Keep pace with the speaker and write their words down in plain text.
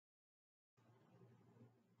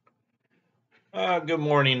Good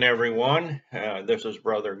morning, everyone. This is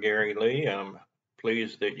Brother Gary Lee. I'm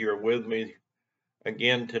pleased that you're with me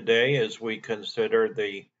again today as we consider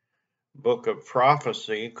the book of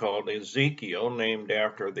prophecy called Ezekiel, named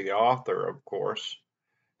after the author, of course.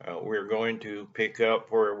 We're going to pick up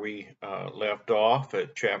where we left off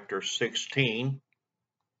at chapter 16,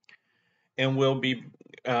 and we'll be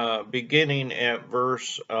beginning at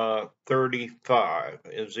verse 35.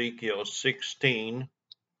 Ezekiel 16,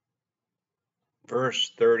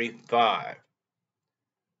 verse 35.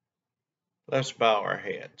 Let's bow our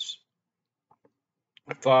heads.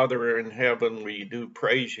 Father in heaven, we do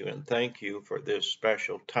praise you and thank you for this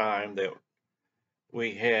special time that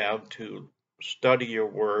we have to study your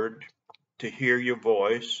word, to hear your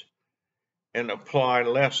voice, and apply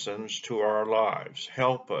lessons to our lives.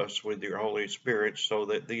 Help us with your Holy Spirit so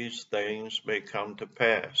that these things may come to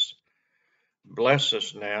pass. Bless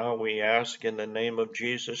us now, we ask in the name of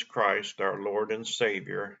Jesus Christ, our Lord and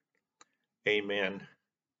Savior. Amen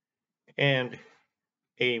and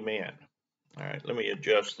amen. All right, let me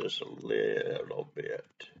adjust this a little bit.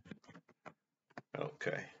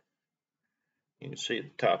 Okay. You can see the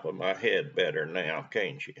top of my head better now,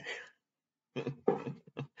 can't you?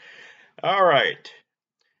 All right.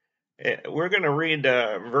 We're going to read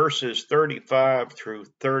verses 35 through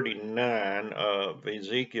 39 of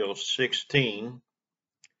Ezekiel 16.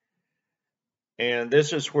 And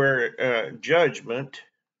this is where judgment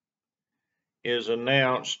is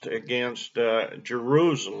announced against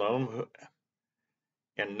Jerusalem.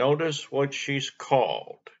 And notice what she's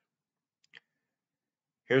called.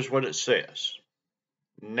 Here's what it says.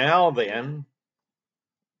 Now then,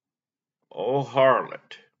 O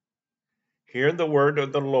harlot, hear the word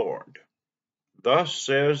of the Lord. Thus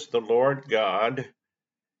says the Lord God,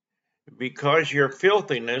 because your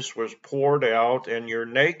filthiness was poured out and your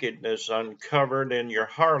nakedness uncovered in your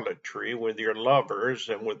harlotry with your lovers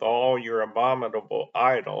and with all your abominable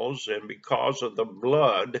idols, and because of the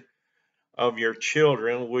blood of your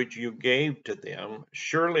children which you gave to them,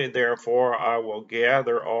 surely therefore I will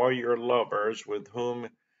gather all your lovers with whom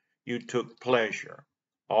you took pleasure,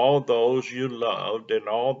 all those you loved and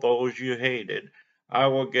all those you hated. I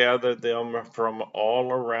will gather them from all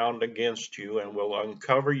around against you and will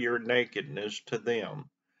uncover your nakedness to them,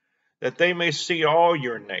 that they may see all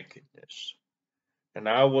your nakedness. And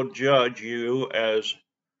I will judge you as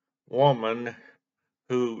women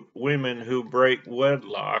who break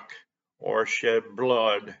wedlock or shed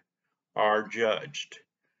blood are judged.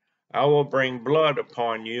 I will bring blood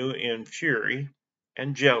upon you in fury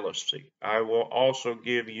and jealousy. I will also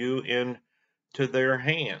give you into their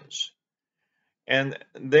hands. And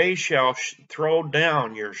they shall throw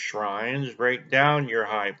down your shrines, break down your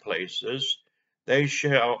high places. They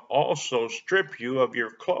shall also strip you of your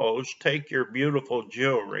clothes, take your beautiful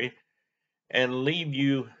jewelry, and leave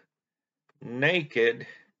you naked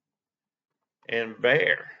and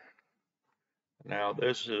bare. Now,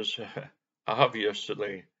 this is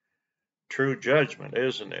obviously true judgment,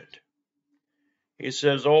 isn't it? He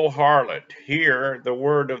says, O harlot, hear the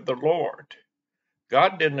word of the Lord.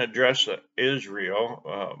 God didn't address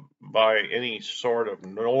Israel by any sort of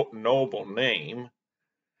noble name.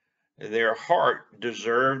 Their heart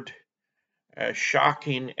deserved a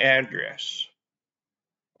shocking address.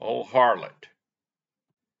 O harlot.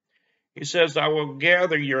 He says, I will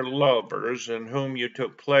gather your lovers in whom you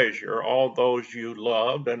took pleasure, all those you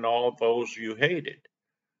loved and all those you hated.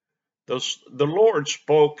 The Lord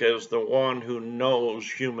spoke as the one who knows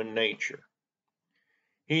human nature.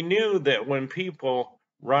 He knew that when people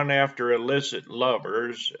run after illicit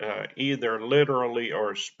lovers, either literally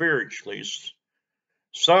or spiritually,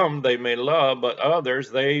 some they may love, but others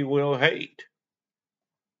they will hate.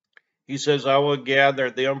 He says, I will gather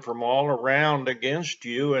them from all around against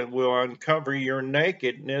you and will uncover your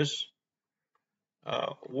nakedness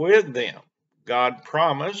with them. God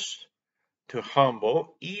promised to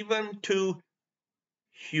humble, even to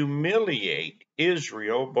humiliate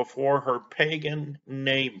Israel before her pagan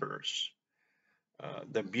neighbors.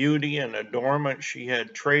 The beauty and adornment she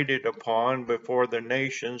had traded upon before the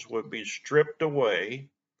nations would be stripped away,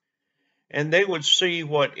 and they would see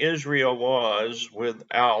what Israel was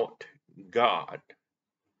without God.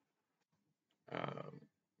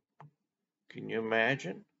 Can you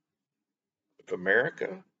imagine if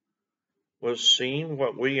America was seeing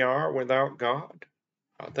what we are without God?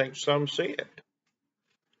 I think some see it.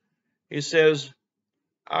 He says,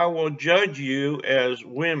 I will judge you as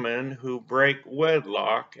women who break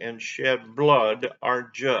wedlock and shed blood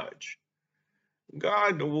are judged.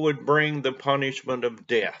 God would bring the punishment of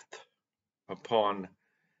death upon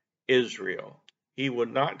Israel. He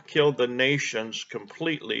would not kill the nations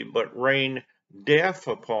completely, but rain death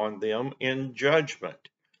upon them in judgment.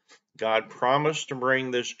 God promised to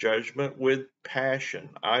bring this judgment with passion.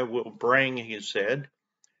 I will bring, he said,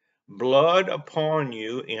 blood upon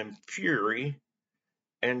you in fury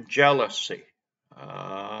and jealousy.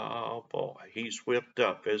 Oh boy, he's whipped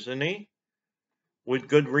up, isn't he? With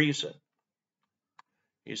good reason.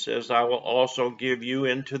 He says, I will also give you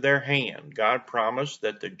into their hand. God promised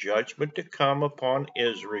that the judgment to come upon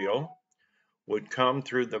Israel would come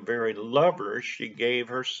through the very lovers she gave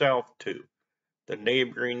herself to. The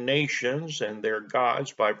neighboring nations and their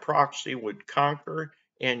gods by proxy would conquer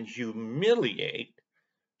and humiliate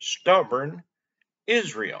stubborn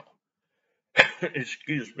Israel.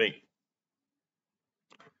 Excuse me.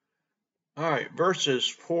 All right, verses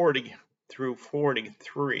 40 through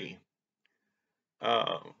 43.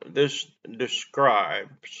 This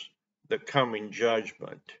describes the coming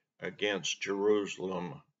judgment against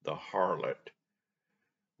Jerusalem, the harlot.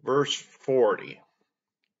 Verse 40.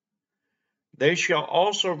 They shall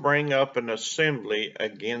also bring up an assembly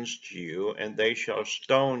against you, and they shall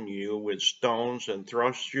stone you with stones and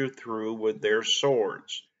thrust you through with their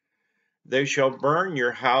swords. They shall burn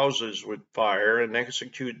your houses with fire and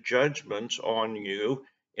execute judgments on you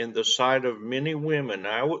in the sight of many women.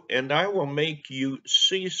 And I will make you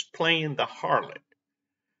cease playing the harlot,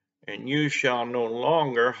 and you shall no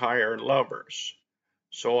longer hire lovers.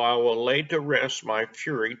 So I will lay to rest my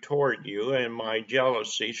fury toward you, and my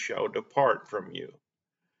jealousy shall depart from you.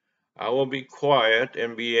 I will be quiet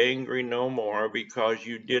and be angry no more, because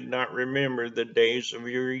you did not remember the days of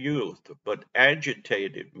your youth, but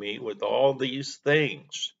agitated me with all these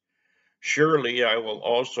things. Surely I will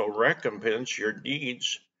also recompense your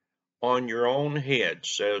deeds on your own head,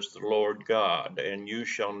 says the Lord God, and you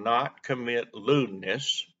shall not commit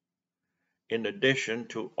lewdness in addition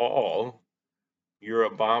to all your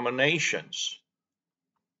abominations.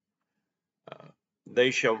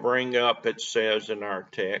 They shall bring up, it says in our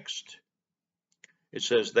text, it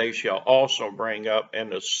says, they shall also bring up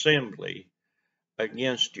an assembly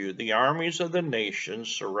against you. The armies of the nations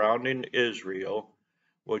surrounding Israel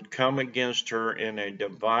would come against her in a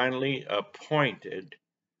divinely appointed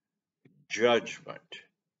judgment.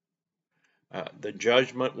 The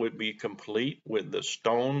judgment would be complete with the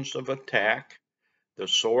stones of attack, the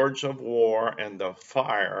swords of war, and the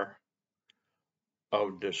fire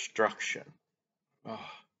of destruction. Oh,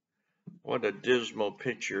 what a dismal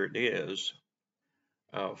picture it is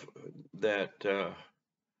of that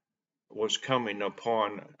was coming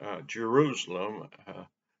upon Jerusalem.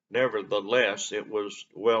 Nevertheless, it was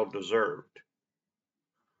well deserved.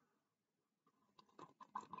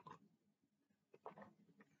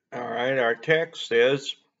 All right, our text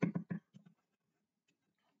says,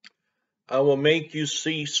 I will make you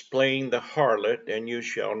cease playing the harlot, and you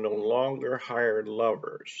shall no longer hire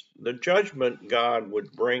lovers. The judgment God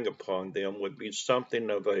would bring upon them would be something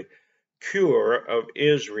of a cure of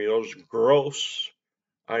Israel's gross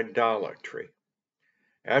idolatry.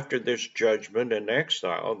 After this judgment and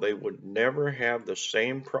exile, they would never have the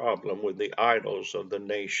same problem with the idols of the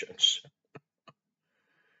nations.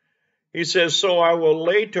 He says, so I will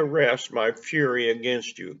lay to rest my fury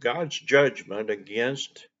against you. God's judgment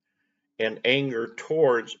against and anger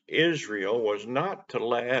towards Israel was not to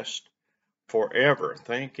last forever.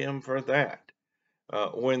 Thank him for that.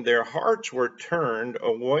 When their hearts were turned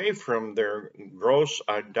away from their gross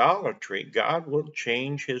idolatry, God will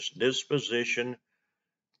change his disposition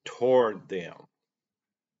toward them.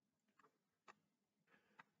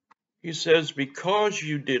 He says, because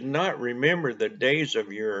you did not remember the days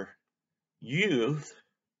of your youth,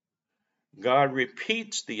 God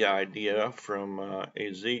repeats the idea from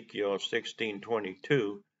Ezekiel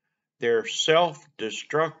 16:22. Their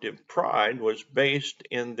self-destructive pride was based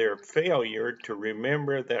in their failure to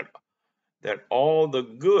remember that all the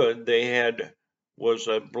good they had was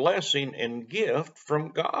a blessing and gift from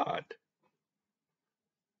God.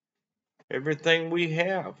 Everything we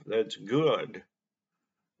have that's good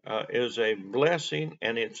is a blessing,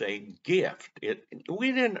 and it's a gift.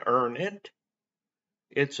 We didn't earn it.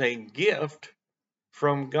 It's a gift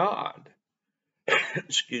from God.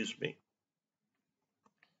 Excuse me.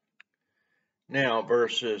 Now,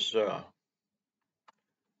 verses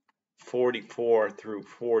 44 through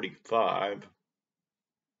 45,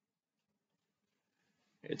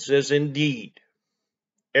 it says, indeed,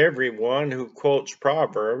 everyone who quotes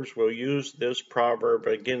Proverbs will use this proverb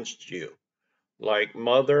against you. Like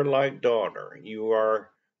mother, like daughter. You are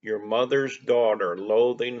your mother's daughter,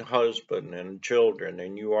 loathing husband and children,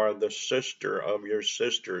 and you are the sister of your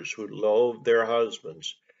sisters who loathe their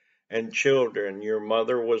husbands and children. Your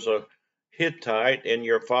mother was a Hittite, and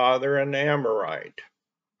your father an Amorite.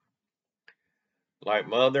 Like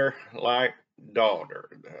mother, like daughter.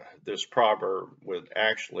 This proverb would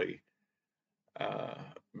actually uh,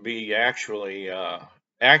 be accurately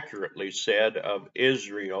said of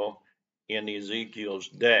Israel in Ezekiel's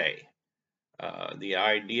day. The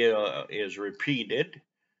idea is repeated.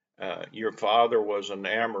 Your father was an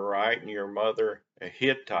Amorite and your mother a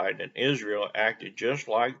Hittite, and Israel acted just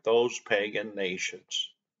like those pagan nations.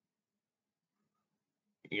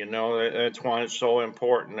 You know, that's why it's so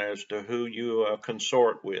important as to who you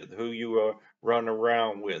consort with, who you run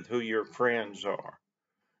around with, who your friends are,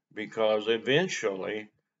 because eventually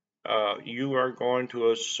you are going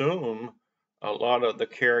to assume a lot of the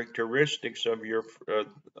characteristics of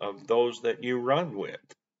of those that you run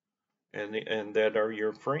with and that are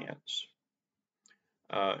your friends.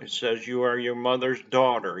 It says you are your mother's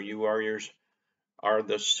daughter. You are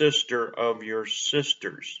the sister of your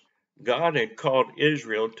sisters. God had called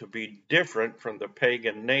Israel to be different from the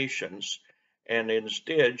pagan nations, and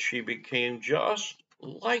instead she became just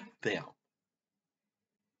like them.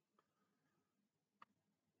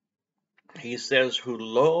 He says, who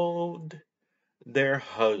loathed their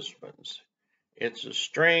husbands. It's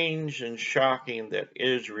strange and shocking that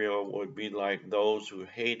Israel would be like those who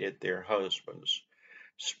hated their husbands.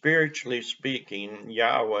 Spiritually speaking,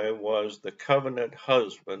 Yahweh was the covenant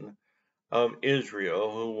husband of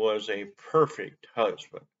Israel, who was a perfect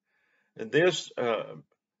husband. This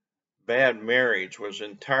bad marriage was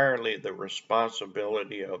entirely the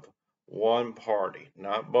responsibility of one party,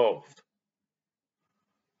 not both.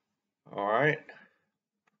 All right.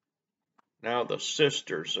 Now, the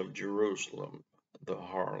sisters of Jerusalem, the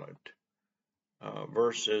harlot,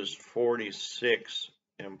 verses 46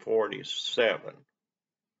 and 47.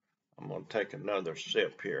 I'm going to take another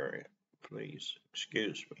sip here. Please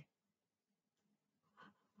excuse me.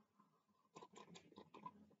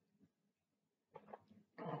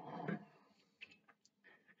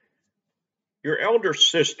 Your elder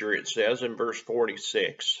sister, it says in verse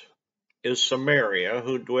 46, is Samaria,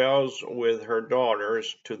 who dwells with her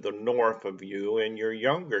daughters to the north of you, and your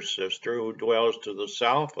younger sister, who dwells to the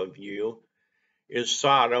south of you, is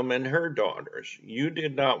Sodom and her daughters. You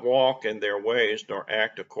did not walk in their ways, nor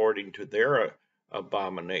act according to their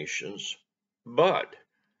abominations, but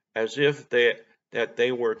as if that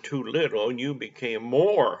they were too little, you became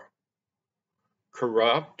more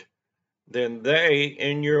corrupt than they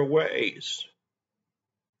in your ways.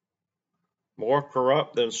 More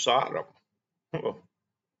corrupt than Sodom.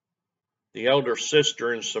 The elder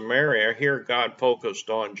sister in Samaria, here God focused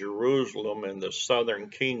on Jerusalem and the southern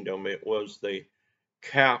kingdom. It was the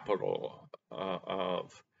capital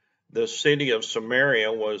of the city of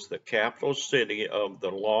Samaria was the capital city of the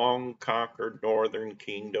long conquered northern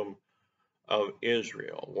kingdom of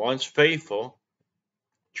Israel. Once faithful,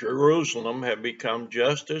 Jerusalem had become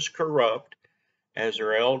just as corrupt as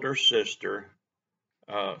her elder sister,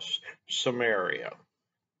 Samaria.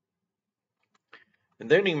 And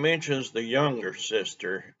then he mentions the younger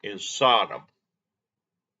sister is Sodom.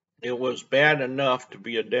 It was bad enough to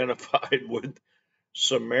be identified with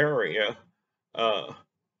Samaria, uh,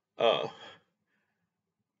 uh,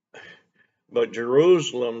 but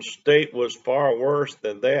Jerusalem's state was far worse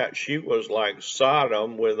than that. She was like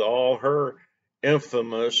Sodom with all her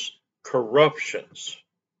infamous corruptions.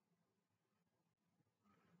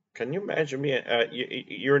 Can you imagine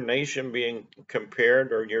your nation being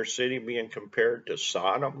compared, or your city being compared to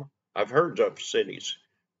Sodom? I've heard of cities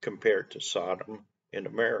compared to Sodom in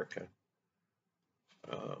America.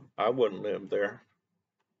 I wouldn't live there.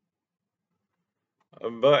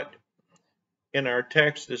 But in our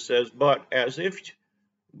text it says, but as if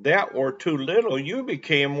that were too little, you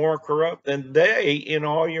became more corrupt than they in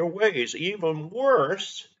all your ways. Even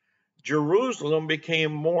worse, Jerusalem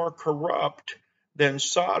became more corrupt than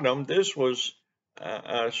Sodom. This was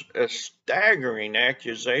a staggering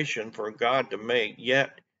accusation for God to make,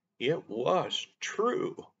 yet it was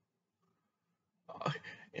true.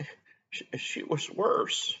 She was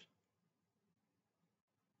worse.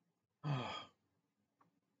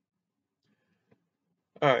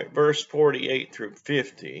 All right, verse 48 through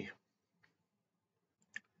 50.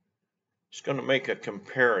 It's going to make a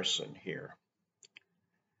comparison here.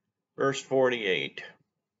 Verse 48.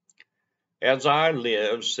 As I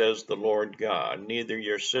live, says the Lord God, neither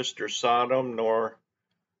your sister Sodom nor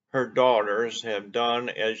her daughters have done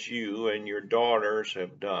as you and your daughters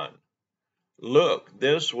have done. Look,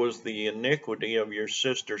 this was the iniquity of your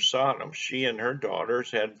sister Sodom. She and her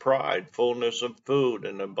daughters had pride, fullness of food,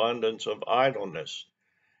 and abundance of idleness.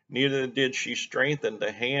 Neither did she strengthen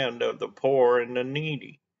the hand of the poor and the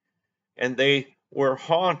needy. And they were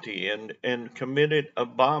haughty and committed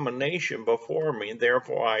abomination before me.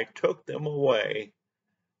 Therefore I took them away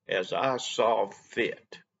as I saw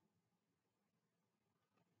fit.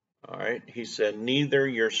 All right, he said, neither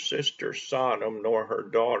your sister Sodom nor her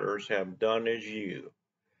daughters have done as you.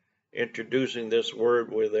 Introducing this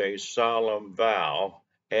word with a solemn vow,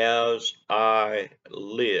 as I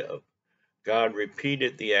live. God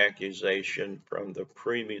repeated the accusation from the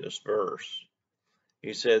previous verse.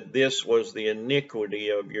 He said, this was the iniquity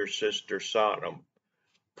of your sister Sodom.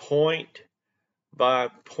 Point by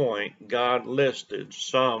point, God listed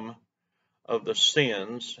some of the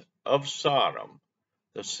sins of Sodom.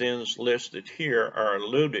 The sins listed here are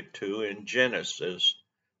alluded to in Genesis,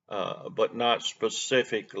 but not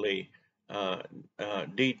specifically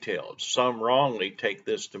detailed. Some wrongly take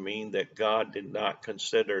this to mean that God did not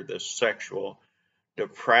consider the sexual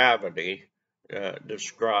depravity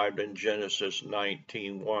described in Genesis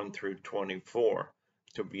 19:1 through 24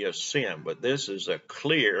 to be a sin, but this is a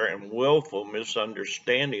clear and willful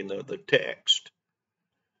misunderstanding of the text.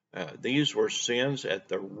 These were sins at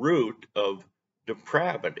the root of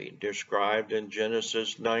depravity described in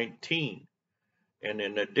Genesis 19, and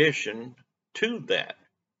in addition to that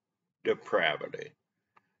depravity,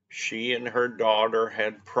 she and her daughter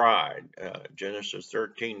had pride. Genesis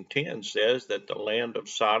 13:10 says that the land of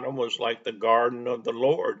Sodom was like the garden of the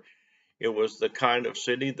Lord. It was the kind of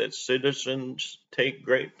city that citizens take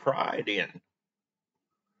great pride in.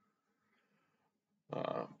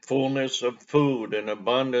 Fullness of food and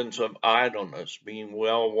abundance of idleness, being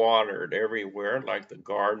well watered everywhere like the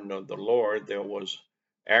garden of the Lord. There was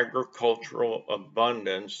agricultural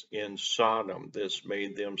abundance in Sodom. This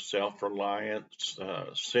made them self-reliant,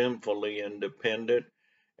 sinfully independent,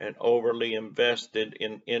 and overly invested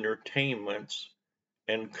in entertainments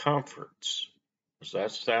and comforts. Does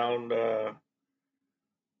that sound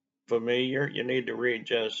familiar? You need to read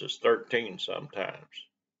Genesis 13 sometimes.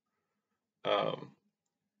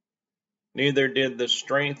 Neither did the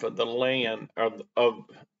strength of the land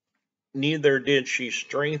neither did she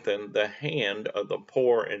strengthen the hand of the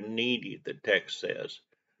poor and needy, the text says.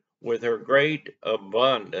 With her great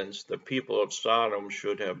abundance, the people of Sodom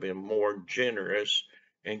should have been more generous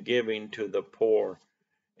in giving to the poor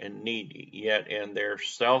and needy. Yet in their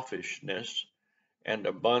selfishness and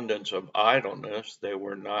abundance of idleness, they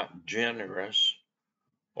were not generous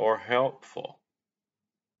or helpful.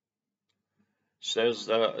 Says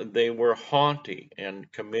they were haughty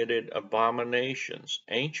and committed abominations.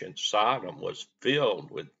 Ancient Sodom was filled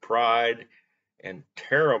with pride and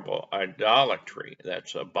terrible idolatry.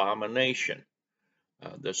 That's abomination.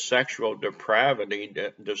 The sexual depravity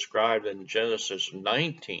described in Genesis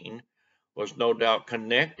 19 was no doubt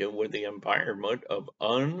connected with the environment of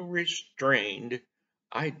unrestrained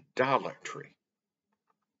idolatry.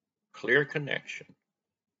 Clear connection.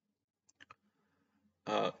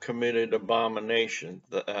 Committed abomination,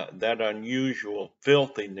 that unusual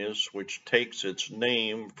filthiness which takes its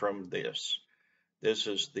name from this. This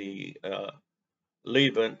is the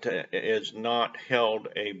Levant is not held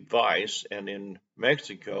a vice, and in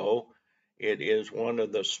Mexico it is one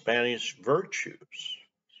of the Spanish virtues,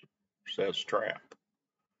 says Trapp.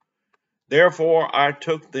 Therefore I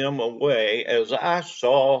took them away as I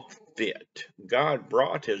saw fit. God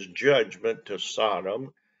brought his judgment to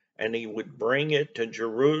Sodom, and he would bring it to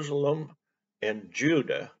Jerusalem and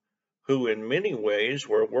Judah, who in many ways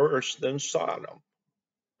were worse than Sodom.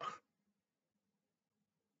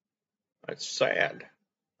 That's sad.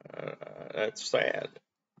 That's sad.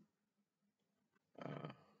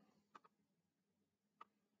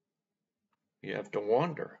 You have to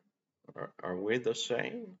wonder, are we the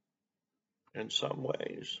same in some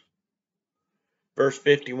ways? Verse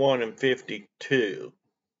 51 and 52.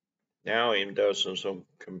 Now he does some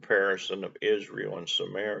comparison of Israel and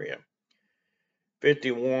Samaria.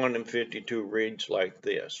 51 and 52 reads like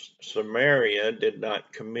this: Samaria did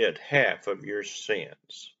not commit half of your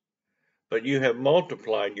sins, but you have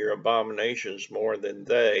multiplied your abominations more than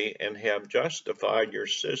they, and have justified your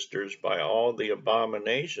sisters by all the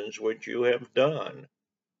abominations which you have done.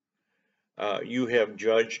 You have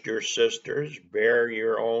judged your sisters, bear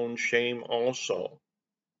your own shame also,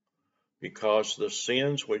 because the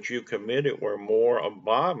sins which you committed were more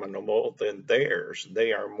abominable than theirs.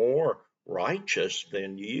 They are more righteous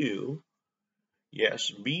than you.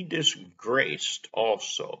 Yes, be disgraced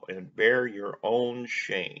also, and bear your own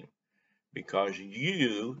shame, because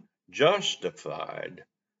you justified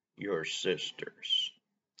your sisters.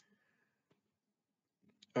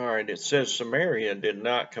 All right, it says Samaria did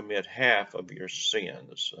not commit half of your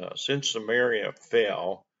sins. Since Samaria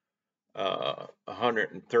fell,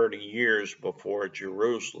 130 years before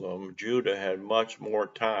Jerusalem, Judah had much more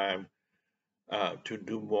time to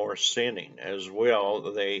do more sinning. As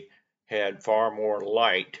well, they had far more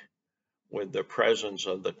light with the presence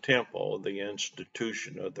of the temple, the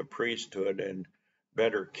institution of the priesthood, and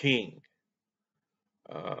better king.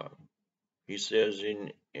 Uh, he says,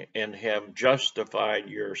 and have justified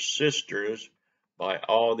your sisters by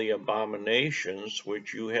all the abominations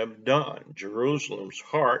which you have done. Jerusalem's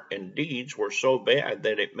heart and deeds were so bad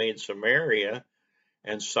that it made Samaria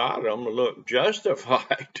and Sodom look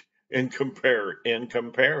justified in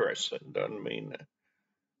comparison. Doesn't mean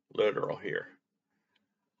literal here.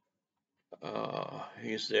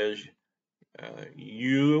 He says,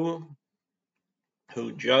 you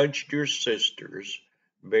who judged your sisters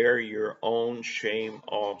bear your own shame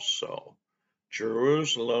also.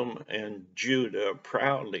 Jerusalem and Judah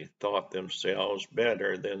proudly thought themselves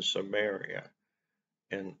better than Samaria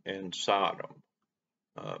and Sodom.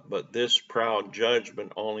 But this proud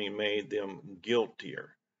judgment only made them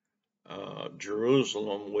guiltier.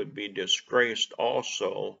 Jerusalem would be disgraced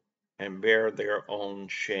also and bear their own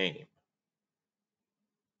shame.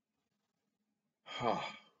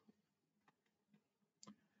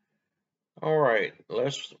 All right,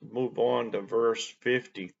 let's move on to verse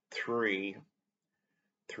 53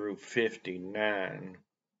 through 59.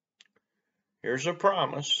 Here's a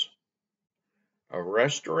promise, a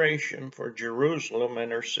restoration for Jerusalem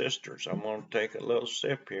and her sisters. I'm going to take a little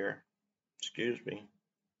sip here. Excuse me.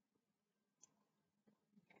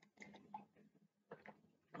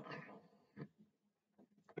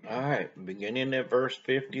 All right, beginning at verse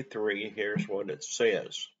 53, here's what it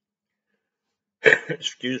says.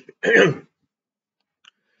 Excuse me.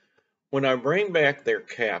 When I bring back their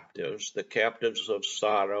captives, the captives of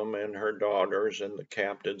Sodom and her daughters, and the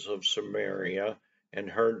captives of Samaria and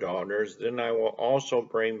her daughters, then I will also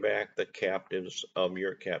bring back the captives of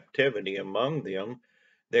your captivity among them,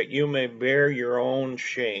 that you may bear your own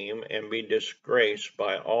shame and be disgraced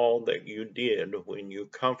by all that you did when you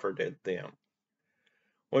comforted them.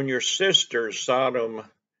 When your sisters Sodom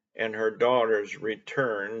and her daughters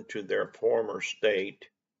return to their former state,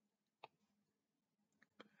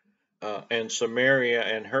 and Samaria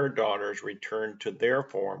and her daughters return to their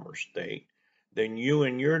former state, then you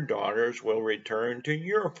and your daughters will return to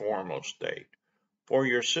your former state. For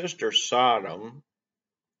your sister Sodom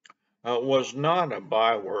was not a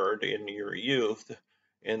byword in your youth,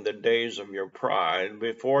 in the days of your pride,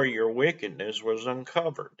 before your wickedness was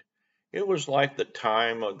uncovered. It was like the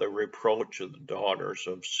time of the reproach of the daughters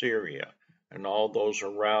of Syria, and all those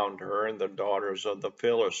around her, and the daughters of the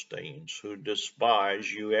Philistines, who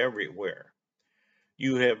despise you everywhere.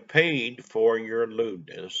 You have paid for your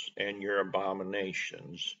lewdness and your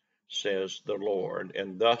abominations, says the Lord,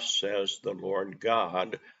 and thus says the Lord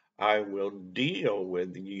God, I will deal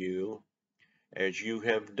with you as you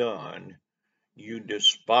have done. You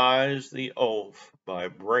despise the oath by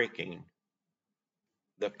breaking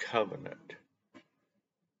the covenant.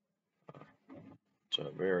 It's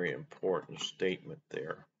a very important statement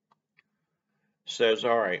there. It says,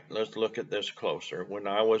 all right, let's look at this closer. When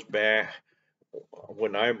I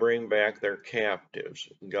bring back their captives,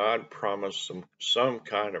 God promised some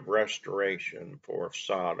kind of restoration for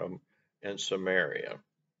Sodom and Samaria,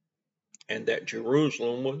 and that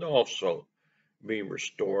Jerusalem would also be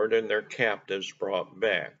restored and their captives brought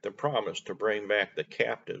back. The promise to bring back the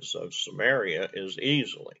captives of Samaria is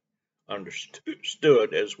easily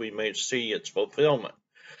understood, as we may see its fulfillment.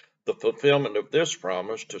 The fulfillment of this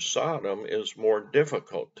promise to Sodom is more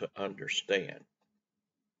difficult to understand.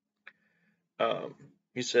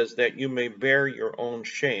 He says that you may bear your own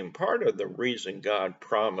shame. Part of the reason God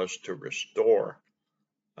promised to restore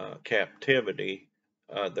captivity,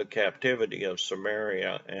 the captivity of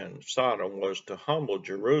Samaria and Sodom, was to humble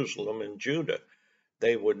Jerusalem and Judah.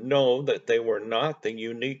 They would know that they were not the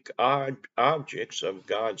unique objects of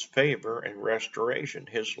God's favor and restoration.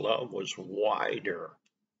 His love was wider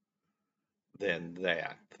than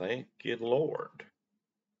that. Thank you, Lord.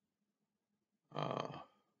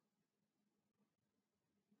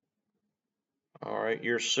 All right,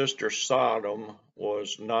 your sister Sodom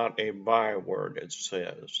was not a byword, it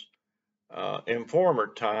says. In former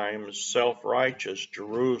times, self-righteous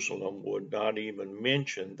Jerusalem would not even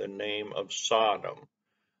mention the name of Sodom.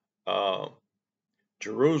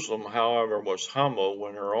 Jerusalem, however, was humble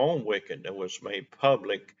when her own wickedness was made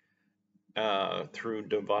public through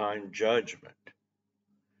divine judgment.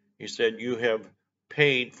 He said, you have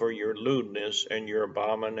paid for your lewdness and your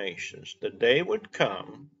abominations. The day would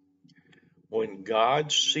come when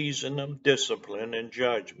God's season of discipline and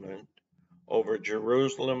judgment over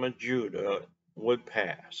Jerusalem and Judah would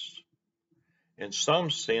pass. in some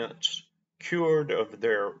sense, cured of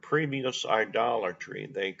their previous idolatry.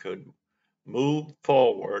 They could move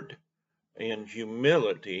forward in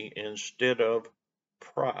humility instead of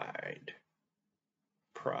pride.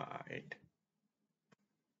 Pride.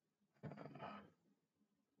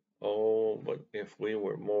 Oh, but if we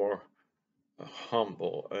were more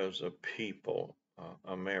humble as a people,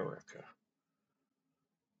 America.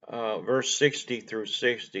 Verse 60 through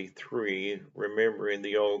 63, remembering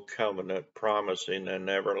the old covenant, promising an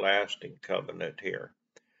everlasting covenant here.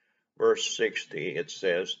 Verse 60, it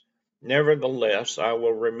says, "Nevertheless, I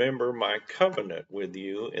will remember my covenant with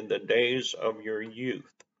you in the days of your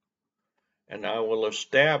youth, and I will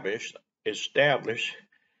establish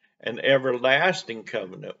an everlasting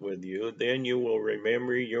covenant with you. Then you will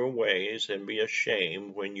remember your ways and be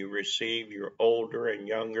ashamed when you receive your older and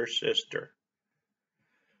younger sister.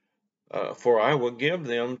 For I will give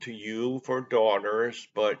them to you for daughters,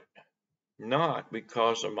 but not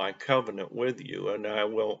because of my covenant with you, and I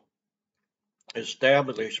will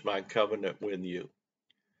establish my covenant with you.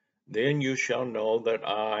 Then you shall know that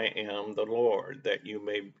I am the Lord, that you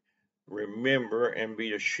may remember and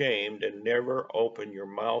be ashamed and never open your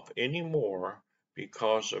mouth any more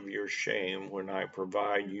because of your shame when I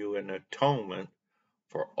provide you an atonement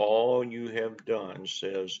for all you have done,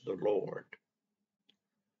 says the Lord."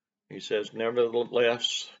 He says,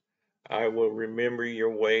 "Nevertheless, I will remember your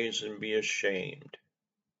ways and be ashamed."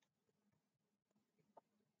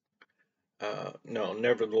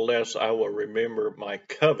 Nevertheless, I will remember my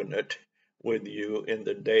covenant with you in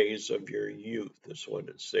the days of your youth, is what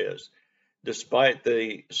it says. Despite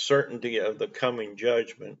the certainty of the coming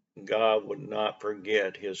judgment, God would not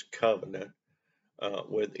forget his covenant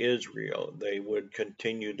with Israel. They would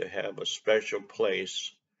continue to have a special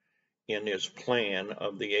place in his plan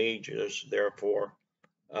of the ages, therefore,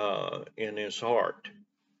 in his heart.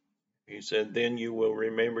 He said, "Then you will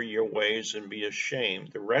remember your ways and be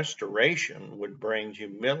ashamed." The restoration would bring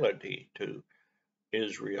humility to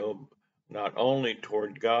Israel, not only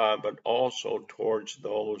toward God, but also towards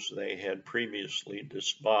those they had previously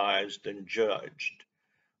despised and judged.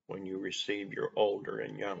 When you receive your older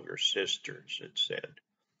and younger sisters, it said.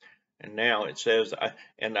 And now it says,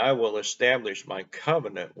 "And I will establish my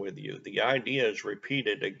covenant with you." The idea is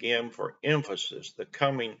repeated again for emphasis. The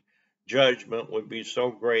coming judgment would be so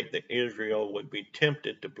great that Israel would be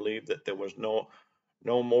tempted to believe that there was no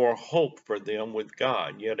more hope for them with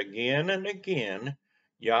God. Yet again and again,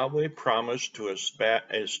 Yahweh promised to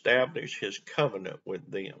establish his covenant with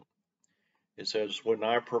them. It says, "When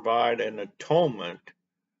I provide an atonement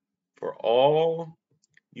for all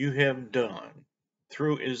you have done."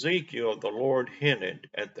 Through Ezekiel, the Lord hinted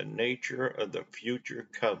at the nature of the future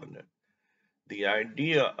covenant. The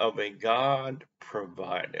idea of a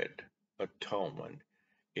God-provided atonement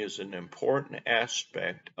is an important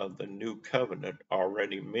aspect of the new covenant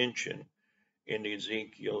already mentioned in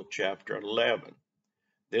Ezekiel chapter 11.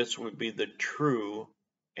 This would be the true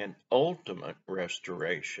and ultimate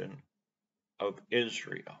restoration of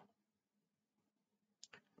Israel.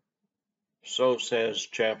 So says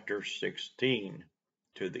chapter 16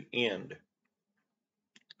 to the end.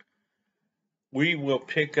 We will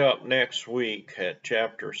pick up next week at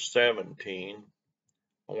chapter 17.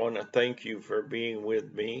 I want to thank you for being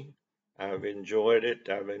with me. I've enjoyed it.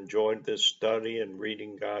 I've enjoyed this study and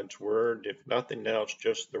reading God's Word. If nothing else,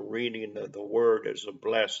 just the reading of the Word is a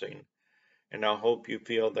blessing. And I hope you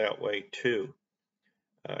feel that way too.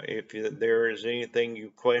 If there is anything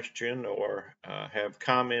you question or have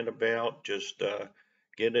comment about, just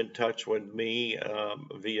get in touch with me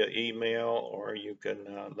via email, or you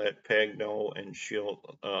can let Peg know and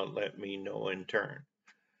she'll let me know in turn.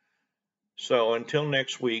 So until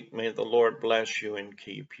next week, may the Lord bless you and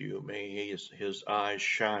keep you. May his eyes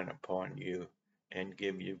shine upon you and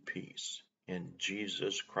give you peace. In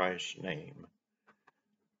Jesus Christ's name,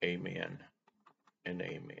 amen and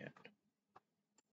amen.